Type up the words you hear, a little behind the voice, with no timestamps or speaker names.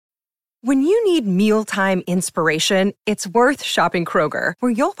When you need mealtime inspiration, it's worth shopping Kroger,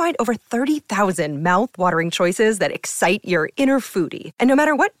 where you'll find over 30,000 mouth-watering choices that excite your inner foodie. And no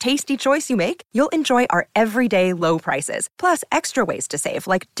matter what tasty choice you make, you'll enjoy our everyday low prices, plus extra ways to save,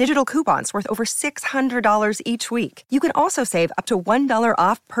 like digital coupons worth over $600 each week. You can also save up to $1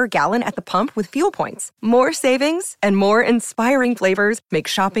 off per gallon at the pump with fuel points. More savings and more inspiring flavors make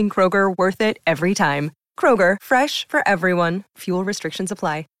shopping Kroger worth it every time. Kroger, fresh for everyone. Fuel restrictions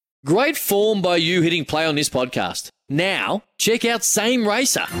apply. Great form by you hitting play on this podcast. Now, check out Same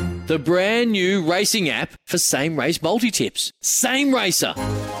Racer, the brand new racing app for same race multi-tips. Same Racer.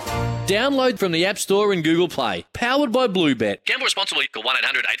 Download from the App Store and Google Play. Powered by Bluebet. Gamble responsibly. Call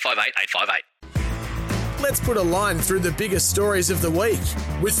 1-800-858-858. Let's put a line through the biggest stories of the week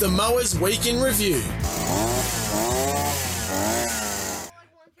with the Mowers Week in Review.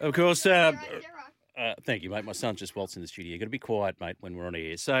 Of course, thank you, mate. My son's just waltzed in the studio. You've got to be quiet, mate, when we're on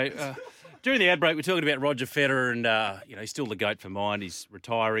air. So, during the ad break, we're talking about Roger Federer, and he's still the GOAT for mine. He's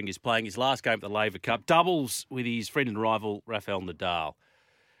retiring. He's playing his last game at the Laver Cup. Doubles with his friend and rival, Rafael Nadal.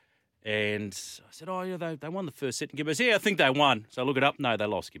 And I said, they won the first set. And Gibbo said, I think they won. So I look it up. No, they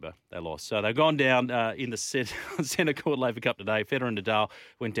lost, Gibbo. They lost. So they've gone down in the Centre Court Laver Cup today. Federer and Nadal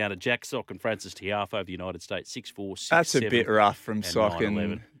went down to Jack Sock and Francis Tiafoe of the United States, 6-4, 6-7. That's a bit rough from Sock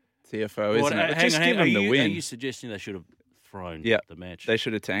and Tiafoe, isn't it? Just give them the win. Are you suggesting they should have thrown the match? They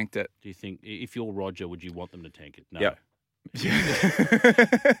should have tanked it. Do you think, if you're Roger, would you want them to tank it? No. Yep.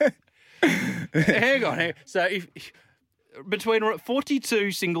 Hang on. So between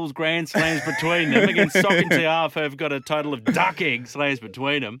 42 singles grand slams between them against Sock and Tiafoe have got a total of duck egg slams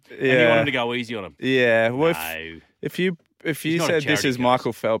between them. And you want them to go easy on them. Yeah. Well, no. If you said this is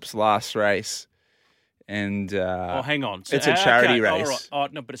Michael Phelps' last race, and hang on, so, it's a charity race. Right. Oh,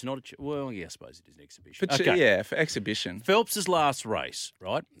 no, but it's not. Well, yeah, I suppose it is an exhibition. But yeah, for exhibition. Phelps' last race,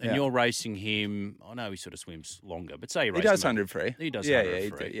 right? And you're racing him. I know he sort of swims longer, but say you race he does him 100 free. He does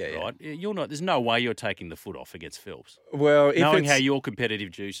 100 free, right? You're not. There's no way you're taking the foot off against Phelps. Well, knowing how your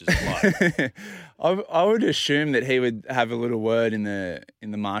competitive juices flow, I would assume that he would have a little word in the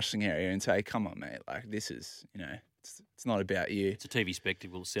marshalling area and say, "Come on, mate, like this is It's not about you. It's a TV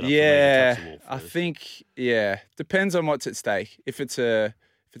spectacle set up. Yeah, for me to touch the wall first. I think depends on what's at stake. If it's a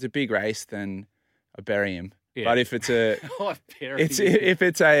big race, then I bury him. Yeah. But if it's a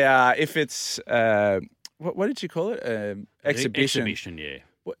what did you call it? Exhibition. Exhibition, yeah.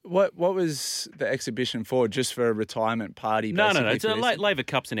 What was the exhibition for? Just for a retirement party? No. It's a Laver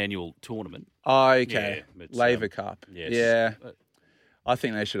Cup's an annual tournament. Oh, okay. Yeah, Laver Cup. Yes. Yeah. I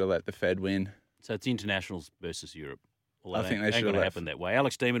think they should have let the Fed win. So it's internationals versus Europe. Well, I think they should have happened that way.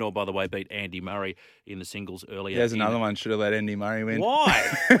 Alex de Minaur, by the way, beat Andy Murray in the singles earlier. There's another one. Should have let Andy Murray win. Why?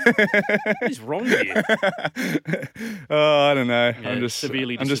 What is wrong with you? I don't know. Yeah, I'm just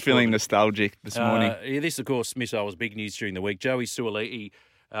feeling nostalgic this morning. This, of course, missile was big news during the week. Joey Suaalii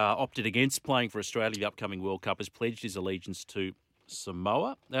opted against playing for Australia the upcoming World Cup, has pledged his allegiance to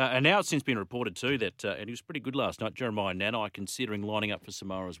Samoa. And now it's since been reported too that, and he was pretty good last night, Jeremiah Nanai considering lining up for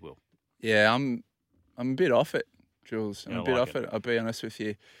Samoa as well. Yeah, I'm a bit off it, Jules. I'm a bit off it. I'll be honest with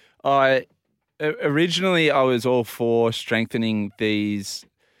you. Originally, I was all for strengthening these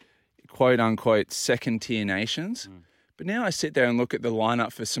quote-unquote second-tier nations. But now I sit there and look at the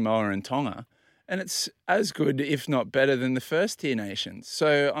lineup for Samoa and Tonga, and it's as good, if not better, than the first-tier nations.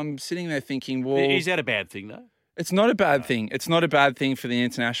 So I'm sitting there thinking, well... Is that a bad thing, though? It's not a bad thing. It's not a bad thing for the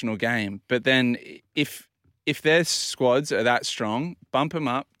international game. But then if their squads are that strong, bump them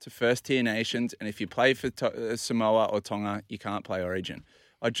up to first-tier nations, and if you play for Samoa or Tonga, you can't play Origin.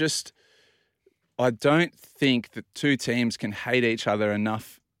 I don't think that two teams can hate each other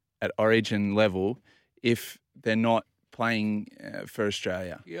enough at Origin level if they're not playing for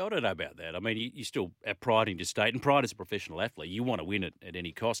Australia. Yeah, I don't know about that. I mean, you still have pride in your state, and pride as a professional athlete. You want to win it at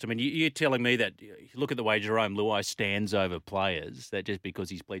any cost. I mean, you're telling me that, you look at the way Jerome Luai stands over players, that just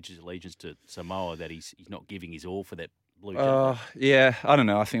because he's pledged his allegiance to Samoa, that he's not giving his all for that blue jacket? Yeah, I don't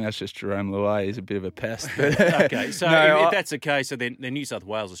know. I think that's just Jerome Luai. He's a bit of a pest. Okay, so if that's the case, so then New South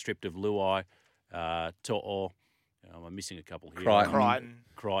Wales are stripped of Luai, To'o. I'm missing a couple here.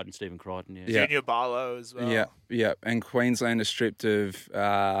 Crichton, Stephen Crichton, yeah. Junior Barlow as well. Yeah. And Queensland is stripped of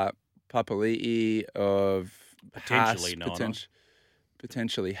Papali'i, of potentially Haas,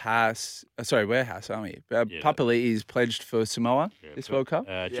 potentially Haas. Sorry, we're Haas, aren't we? Papali'i is pledged for Samoa this World Cup.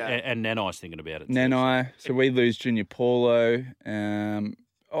 And Nanai's thinking about it. Nanai. So we lose Junior Paulo.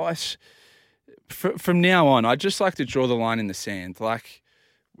 From now on, I'd just like to draw the line in the sand. Like,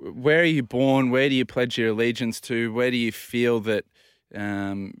 where are you born? Where do you pledge your allegiance to? Where do you feel that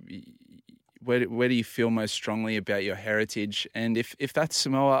where do you feel most strongly about your heritage? And if that's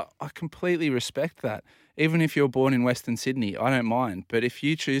Samoa, I completely respect that. Even if you're born in Western Sydney, I don't mind. But if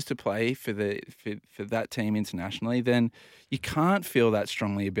you choose to play for that team internationally, then you can't feel that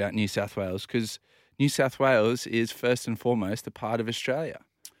strongly about New South Wales, because New South Wales is first and foremost a part of Australia.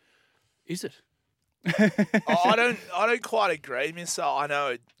 Is it? I don't quite agree, Mister. I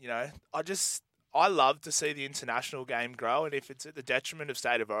know, I love to see the international game grow, and if it's at the detriment of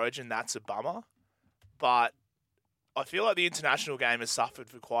state of origin, that's a bummer. But I feel like the international game has suffered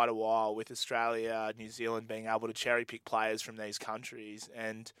for quite a while, with Australia, New Zealand being able to cherry pick players from these countries.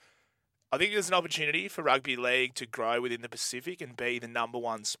 And I think there's an opportunity for rugby league to grow within the Pacific and be the number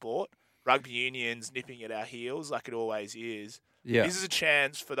one sport. Rugby union's nipping at our heels like it always is. Yeah. This is a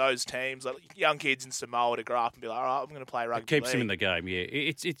chance for those teams, like young kids in Samoa, to grow up and be like, all right, I'm going to play rugby It keeps league. them in the game, yeah.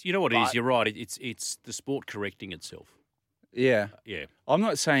 It's you know what it is, you're right. It's the sport correcting itself. Yeah. Yeah. I'm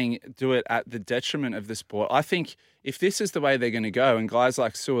not saying do it at the detriment of the sport. I think if this is the way they're going to go, and guys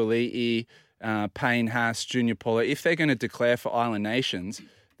like Suoli'i, Payne Haas, Junior Paula, if they're going to declare for island nations,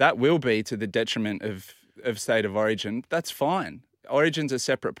 that will be to the detriment of state of origin. That's fine. Origin's a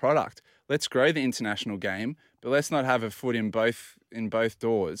separate product. Let's grow the international game, but let's not have a foot in both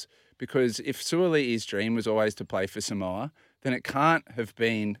doors. Because if Suoli'i's dream was always to play for Samoa, then it can't have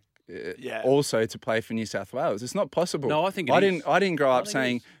been also to play for New South Wales. It's not possible. No, I think I didn't grow up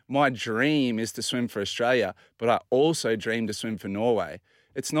saying my dream is to swim for Australia, but I also dream to swim for Norway.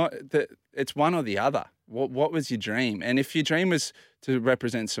 It's not that. It's one or the other. What was your dream? And if your dream was to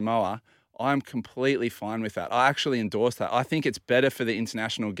represent Samoa, I'm completely fine with that. I actually endorse that. I think it's better for the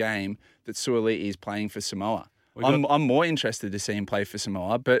international game that Suoli'i is playing for Samoa. I'm more interested to see him play for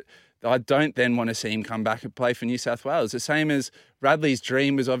Samoa, but I don't then want to see him come back and play for New South Wales. The same as Radley's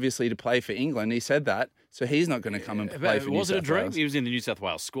dream was obviously to play for England. He said that, so he's not going to come and play for New South Wales. Was it a dream? He was in the New South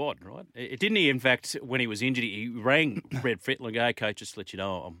Wales squad, right? Didn't he, in fact, when he was injured, he rang Brett Fittler and go, "Hey, coach, just to let you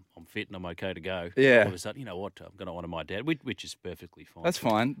know I'm fit and I'm okay to go." Yeah. All of a sudden, you know what? I'm going to honour my dad, which is perfectly fine. That's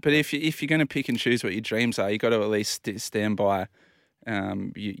fine. But if you're going to pick and choose what your dreams are, you've got to at least stand by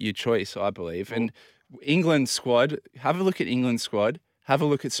your choice, I believe. And England squad, have a look at England's squad. Have a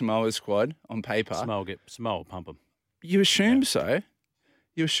look at Samoa's squad on paper. Samoa pump them. You assume so.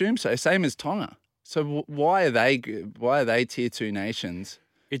 You assume so. Same as Tonga. So why are they tier 2 nations?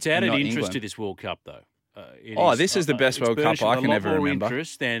 It's added not interest England? to this World Cup, though. This is the best World Cup I can ever remember. A lot more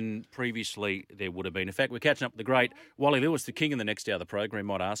interest than previously there would have been. In fact, we're catching up with the great Wally Lewis, the king in the next hour of the program.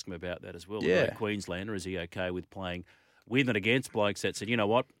 Might ask him about that as well. Yeah. The great Queenslander, is he okay with playing with and against blokes that said, you know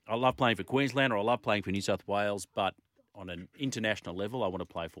what, I love playing for Queensland or I love playing for New South Wales, but on an international level, I want to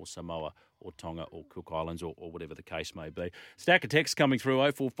play for Samoa or Tonga or Cook Islands or whatever the case may be. Stack of texts coming through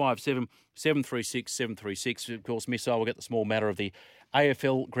 0457 736 736. Of course, Missile will get the small matter of the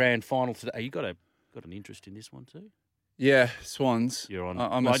AFL Grand Final today. You got an interest in this one too? Yeah, Swans. You're on.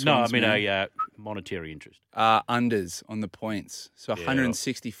 I'm a Swans man. A monetary interest. Unders on the points. So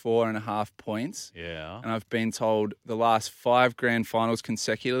 164 and a half points. Yeah. And I've been told the last 5 grand finals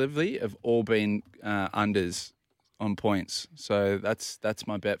consecutively have all been unders on points. So that's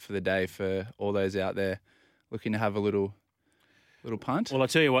my bet for the day for all those out there looking to have a little punt. Well, I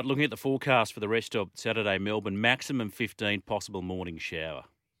tell you what, looking at the forecast for the rest of Saturday, Melbourne, maximum 15, possible morning shower.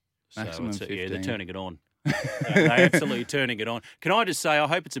 Maximum 15. Yeah, they're turning it on. They're absolutely turning it on. Can I just say, I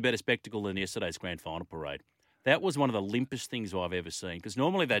hope it's a better spectacle than yesterday's grand final parade. That was one of the limpest things I've ever seen, because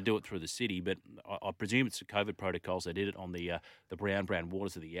normally they do it through the city, but I presume it's the COVID protocols. They did it on the brown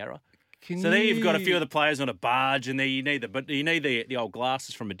waters of the Yarra. There you've got a few of the players on a barge, and there you need the old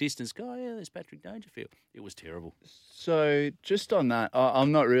glasses from a distance. Go, yeah, there's Patrick Dangerfield. It was terrible. So just on that,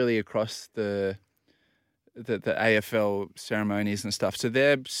 I'm not really across the AFL ceremonies and stuff. So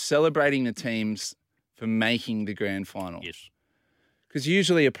they're celebrating the teams for making the grand final. Yes. Because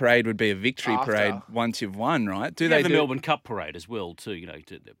usually a parade would be a victory parade once you've won, right? Do they have the Melbourne Cup parade as well too? You know,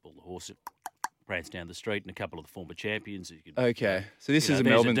 to pull the horse prance down the street, and a couple of the former champions. Okay, so this is a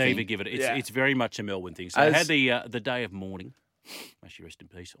Melbourne thing. It's very much a Melbourne thing. So they had the day of mourning, may she rest in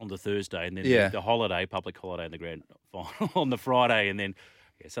peace, on the Thursday, and then the holiday, public holiday, in the grand final on the Friday, and then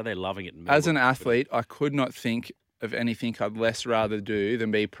so they're loving it in Melbourne. As an athlete, I could not think of anything I'd less rather do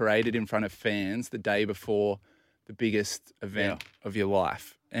than be paraded in front of fans the day before the biggest event of your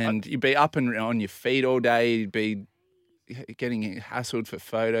life, and you'd be up and on your feet all day. You'd be getting hassled for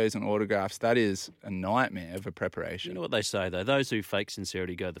photos and autographs. That is a nightmare of a preparation. You know what they say, though? Those who fake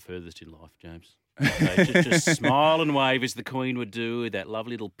sincerity go the furthest in life, James. They just smile and wave as the Queen would do, that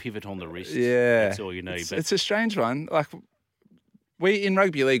lovely little pivot on the wrist. Yeah. That's all you need. It's a strange one. Like, in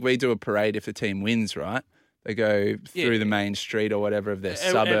rugby league, we do a parade if the team wins, right? They go through the main street or whatever of their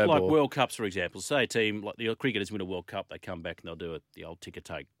suburb. Like World Cups, for example. Say a team, like the cricketers win a World Cup, they come back and they'll do the old ticker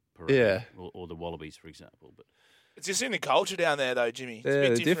take parade. Yeah. Or the Wallabies, for example. But It's just in the culture down there, though, Jimmy. It's They're a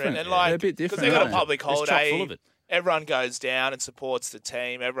bit different. And They're a bit different. because they've got a aren't they? public It's chock holiday. full of it. Everyone goes down and supports the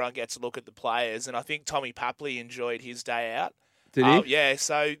team. Everyone gets a look at the players. And I think Tommy Papley enjoyed his day out. Did he? Yeah,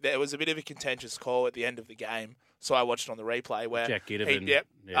 so there was a bit of a contentious call at the end of the game. So I watched it on the replay where Jack Ginnivan.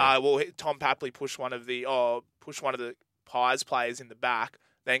 Tom Papley pushed one of the Pies players in the back,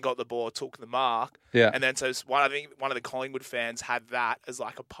 then got the ball, took the mark. Yeah. And then I think one of the Collingwood fans had that as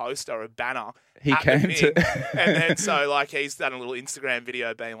like a poster or a banner. He at the came to- thing. And then so like he's done a little Instagram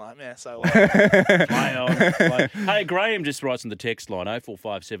video being like, man, so what? Play on. Hey, Graham just writes in the text line,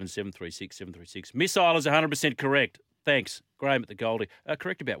 0457 736 736. Missile is 100% correct. Thanks, Graham at the Goldie.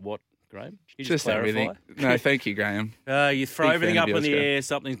 Correct about what, Graham? Can you just clarify? everything. No, thank you, Graham. You throw Big everything fan up of in the yours, air,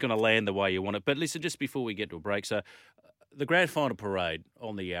 something's going to land the way you want it. But listen, just before we get to a break, so the grand final parade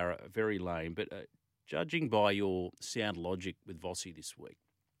on the Yarra, very lame. But judging by your sound logic with Vossi this week,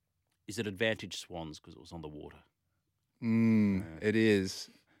 is it advantage Swans because it was on the water? It is.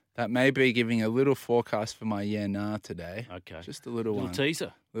 That may be giving a little forecast for my today. Okay. Just a little one.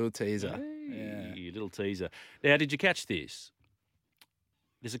 Teaser. Little teaser. Hey, little teaser. Now, did you catch this?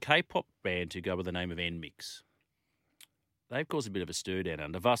 There's a K-pop band who go by the name of NMIX. They've caused a bit of a stir down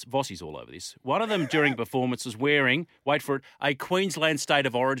under. Vossi's all over this. One of them during performance was wearing, wait for it, a Queensland State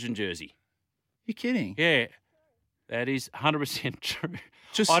of Origin jersey. You kidding? Yeah, that is 100% true.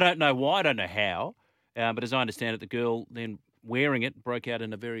 I don't know why, I don't know how, but as I understand it, the girl then wearing it broke out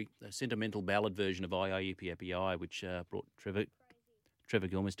in a very sentimental ballad version of I, Yippee Happy I, which brought Trevor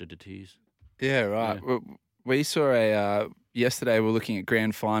Gilmister to tears. Yeah, right. Yeah. We saw yesterday we're looking at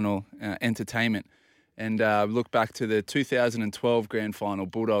grand final entertainment and look back to the 2012 grand final,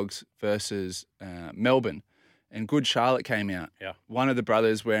 Bulldogs versus Melbourne. And Good Charlotte came out. Yeah. One of the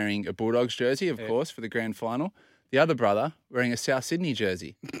brothers wearing a Bulldogs jersey, of course, for the grand final. The other brother wearing a South Sydney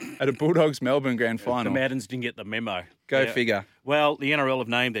jersey at a Bulldogs Melbourne grand final. The Maddens didn't get the memo. Go figure. Well, the NRL have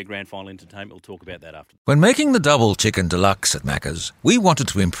named their grand final entertainment. We'll talk about that after. When making the double chicken deluxe at Macca's, we wanted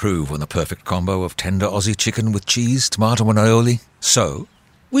to improve on the perfect combo of tender Aussie chicken with cheese, tomato and aioli. So,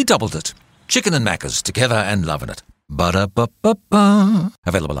 we doubled it. Chicken and Macca's, together and loving it. Ba-da-ba-ba-ba.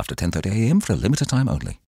 Available after 10:30 a.m. for a limited time only.